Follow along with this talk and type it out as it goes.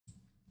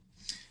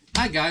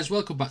Hi guys,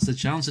 welcome back to the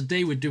channel.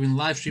 Today we're doing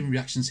live stream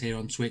reactions here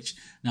on Twitch.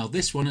 Now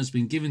this one has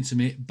been given to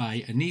me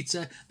by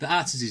Anita. The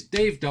artist is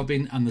Dave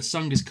Dobbyn and the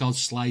song is called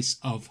Slice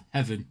of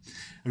Heaven.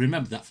 I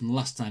remember that from the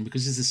last time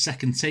because this is the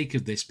second take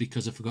of this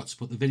because I forgot to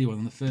put the video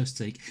on the first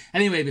take.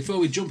 Anyway, before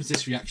we jump into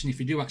this reaction, if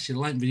you do actually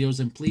like videos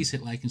then please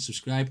hit like and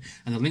subscribe,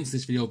 and the link to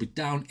this video will be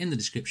down in the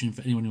description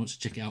for anyone who wants to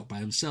check it out by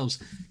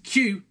themselves.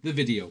 Cue the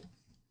video.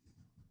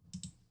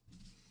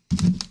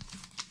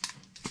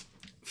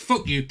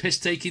 Fuck you,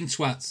 piss-taking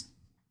twat.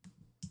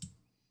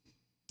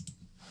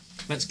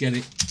 Let's get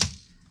it.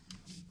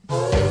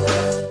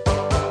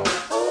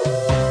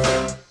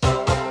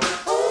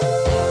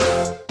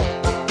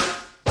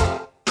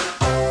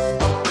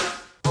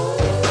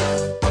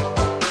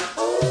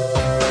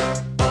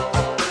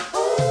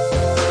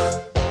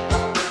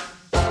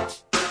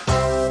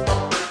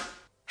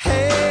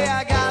 Hey,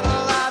 I got a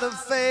lot of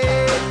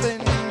faith in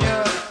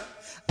you.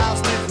 I'll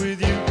stick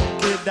with you,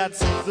 kid, that's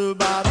the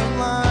bottom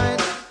line.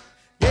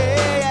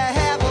 Yeah, you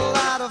have a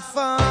lot of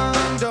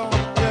fun, don't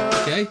you?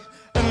 Okay.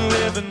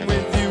 Living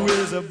with you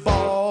is a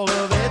ball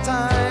of a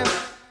time.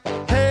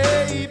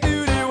 Hey,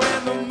 beauty,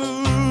 when the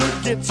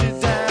mood gets you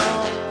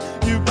down,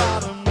 you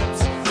bottom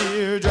lips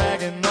here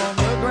dragging on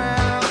the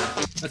ground.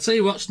 I tell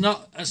you what's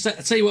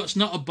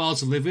not a ball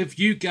to live with.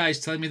 You guys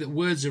telling me that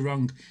words are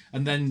wrong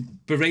and then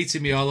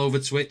berating me all over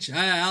Twitch.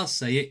 I'll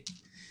say it.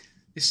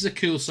 This is a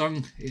cool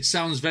song. It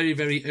sounds very,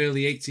 very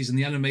early 80s and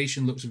the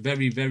animation looks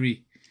very,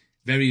 very,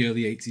 very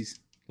early 80s.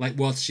 Like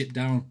Watership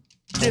Down.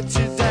 Get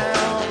you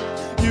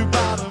down, you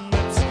bottom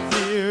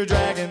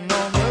dragging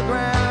on the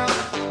ground.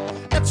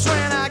 That's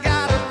when I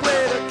gotta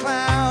play the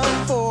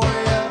clown for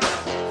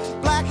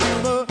you. Black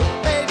humor,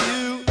 baby,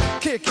 you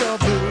kick your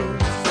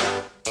boots.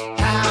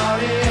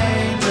 Howdy,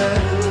 angel.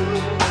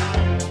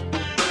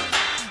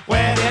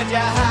 Where did you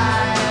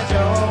hide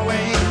your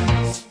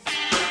wings?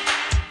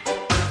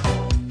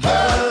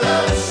 Her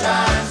love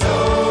shines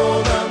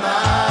over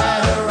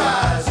my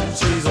horizon.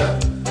 She's a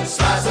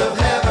slice of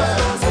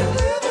heaven.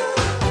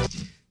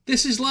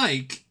 This is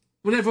like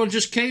when everyone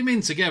just came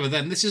in together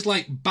then. This is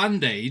like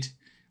Band-Aid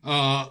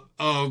or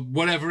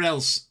whatever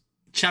else,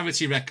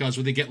 charity records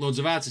where they get loads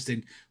of artists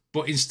in.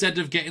 But instead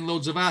of getting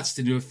loads of artists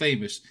in who are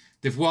famous,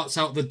 they've walked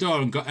out the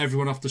door and got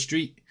everyone off the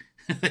street.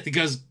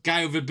 Because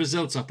guy with a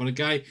Brazil top on, a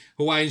guy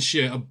Hawaiian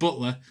shirt, a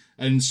butler,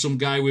 and some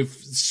guy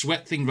with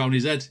sweat thing round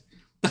his head.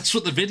 That's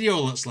what the video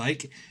looks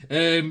like.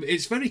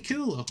 It's very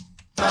cool though.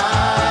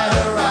 My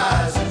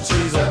horizon,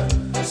 she's a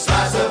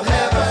slice of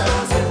heaven.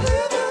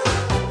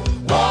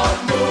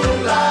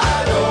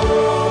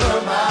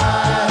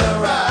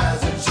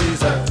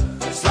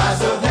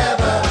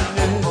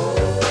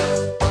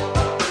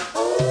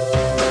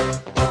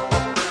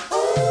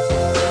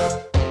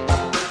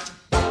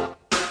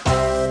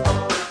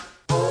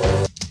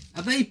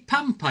 Are they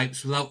pan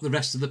pipes without the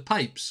rest of the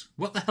pipes?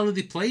 What the hell are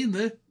they playing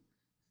there?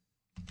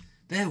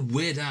 They're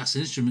weird ass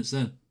instruments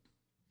then.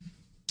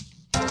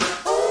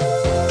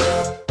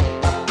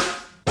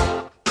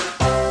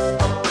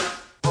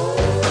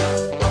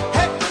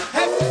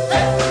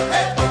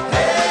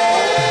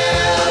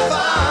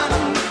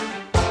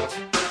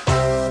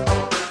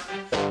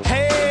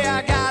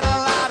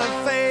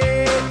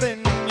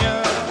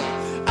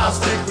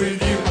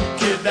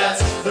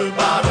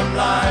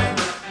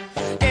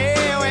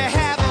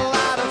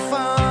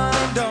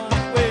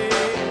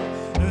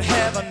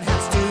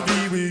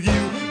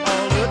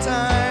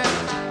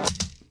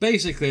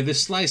 Basically, the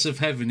slice of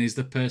heaven is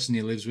the person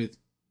he lives with,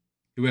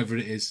 whoever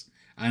it is.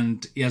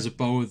 And he has a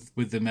bow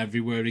with them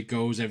everywhere he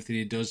goes, everything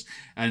he does.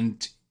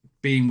 And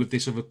being with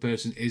this other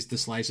person is the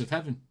slice of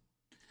heaven.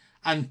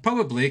 And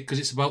probably, because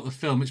it's about the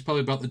film, it's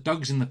probably about the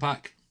dogs in the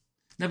pack.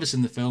 Never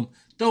seen the film,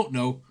 don't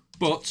know,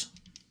 but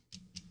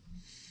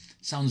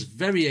sounds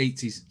very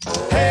 80s.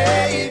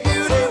 Hey,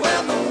 beauty,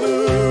 when the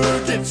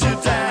mood gets you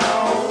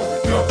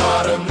down, your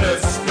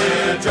bottomless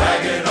here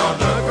dragging on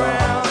the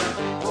ground.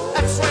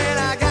 That's when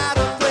I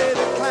gotta play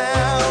the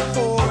clown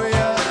for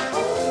you.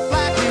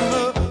 Black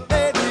humor,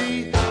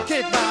 baby,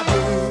 kick my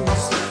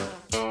boots.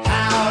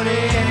 Howdy,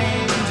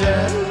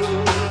 angel.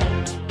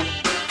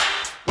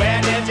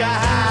 Where did you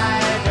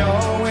hide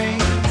your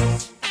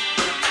wings?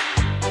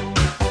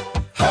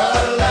 Her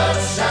love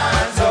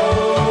shines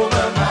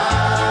over my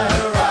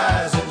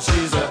horizon.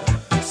 She's a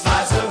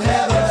slice of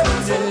heaven.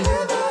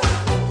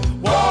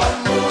 Warm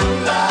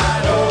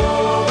moonlight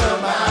over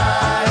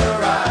my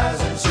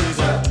horizon. She's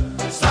a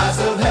slice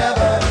of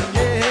heaven,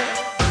 yeah.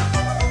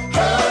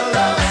 Her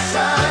love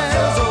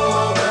shines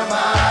over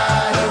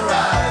my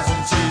horizon.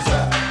 She's a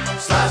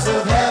slice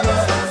of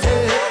heaven,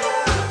 yeah.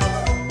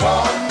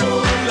 Warm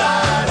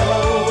moonlight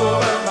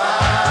over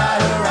my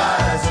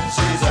horizon.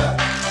 She's a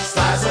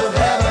slice of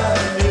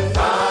heaven,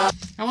 yeah.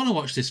 I want to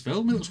watch this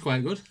film, it looks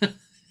quite good.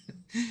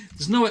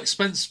 There's no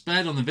expense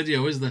spared on the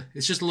video, is there?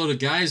 It's just a load of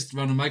guys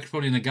around a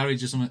microphone in a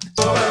garage or something.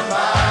 Over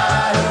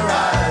my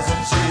horizon,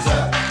 she's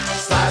a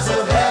slice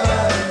of heaven.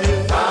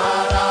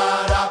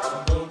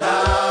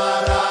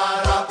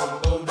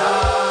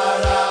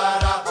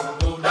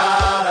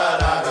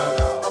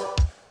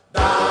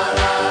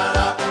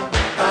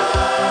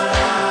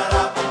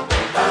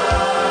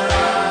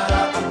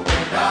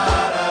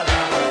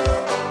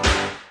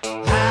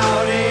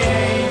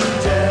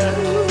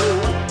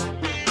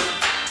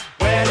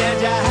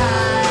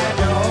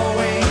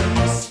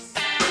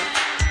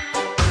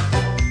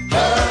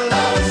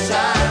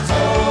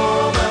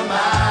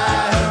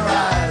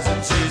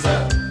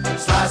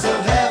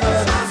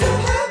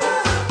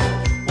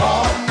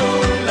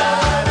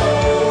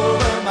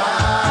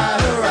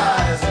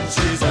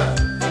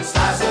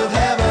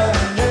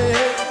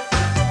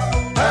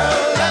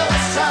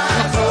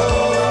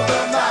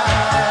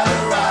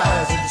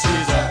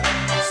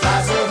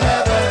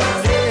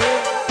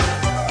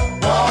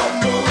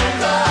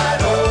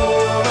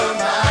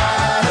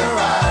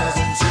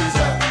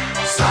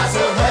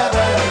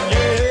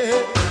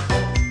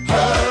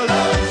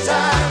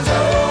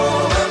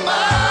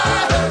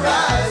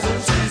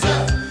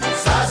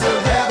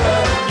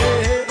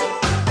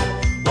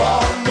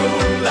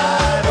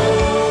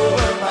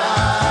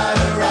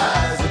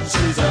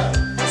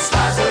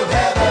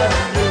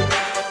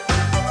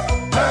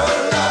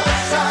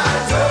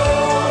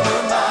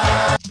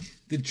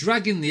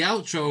 dragging the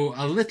outro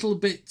a little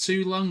bit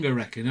too long, I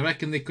reckon. I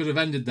reckon they could have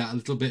ended that a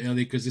little bit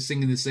early because they're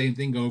singing the same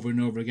thing over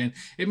and over again.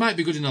 It might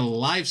be good in a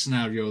live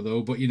scenario,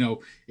 though, but, you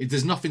know,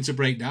 there's nothing to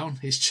break down.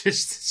 It's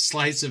just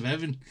Slice of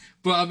Heaven.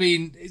 But, I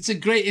mean, it's a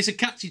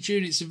catchy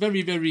tune. It's a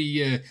very,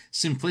 very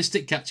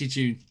simplistic, catchy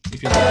tune,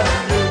 if you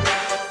like.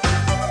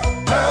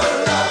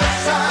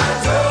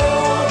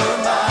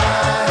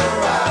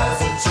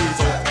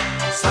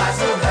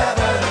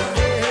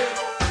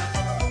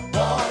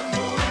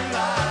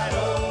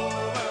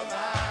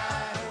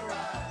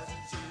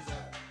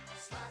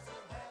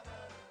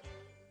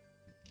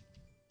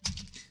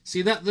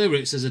 See that there where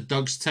it says a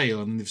dog's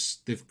tail and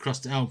they've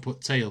crossed it out and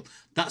put tail?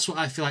 That's what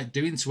I feel like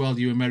doing to all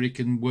you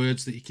American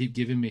words that you keep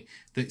giving me.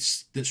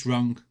 That's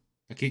wrong.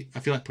 I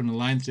feel like putting a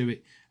line through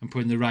it and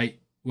putting the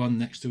right one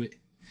next to it.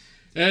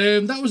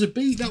 That was a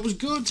beat. That was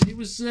good. It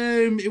was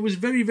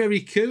very, very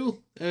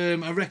cool.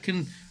 I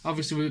reckon,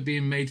 obviously, with it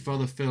being made for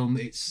the film,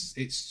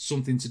 it's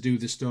something to do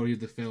with the story of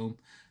the film.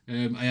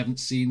 I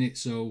haven't seen it,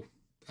 so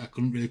I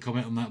couldn't really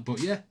comment on that. But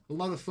yeah, a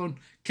lot of fun.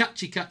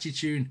 Catchy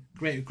tune.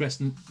 Great request,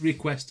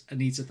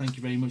 Anita. Thank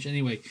you very much.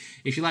 Anyway,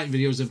 if you like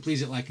videos, then please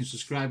hit like and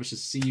subscribe. I shall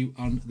see you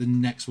on the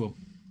next one.